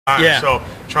Yeah. So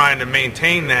trying to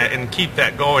maintain that and keep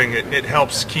that going, it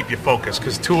helps keep you focused,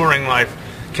 because touring life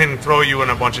can throw you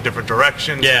in a bunch of different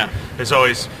directions. Yeah. There's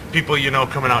always people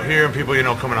coming out here and people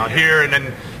coming out here, and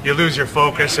then you lose your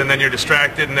focus and then you're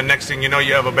distracted, and the next thing you know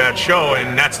you have a bad show,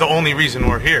 and that's the only reason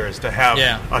we're here, is to have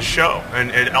a show.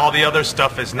 And all the other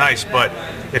stuff is nice, but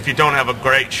if you don't have a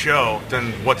great show,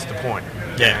 then what's the point?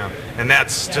 Yeah. And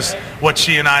that's just what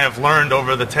she and I have learned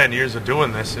over the 10 years of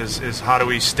doing this, is how do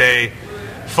we stay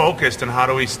focused and how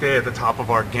do we stay at the top of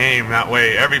our game. That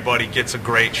way everybody gets a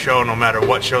great show no matter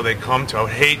what show they come to. I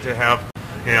would hate to have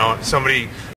somebody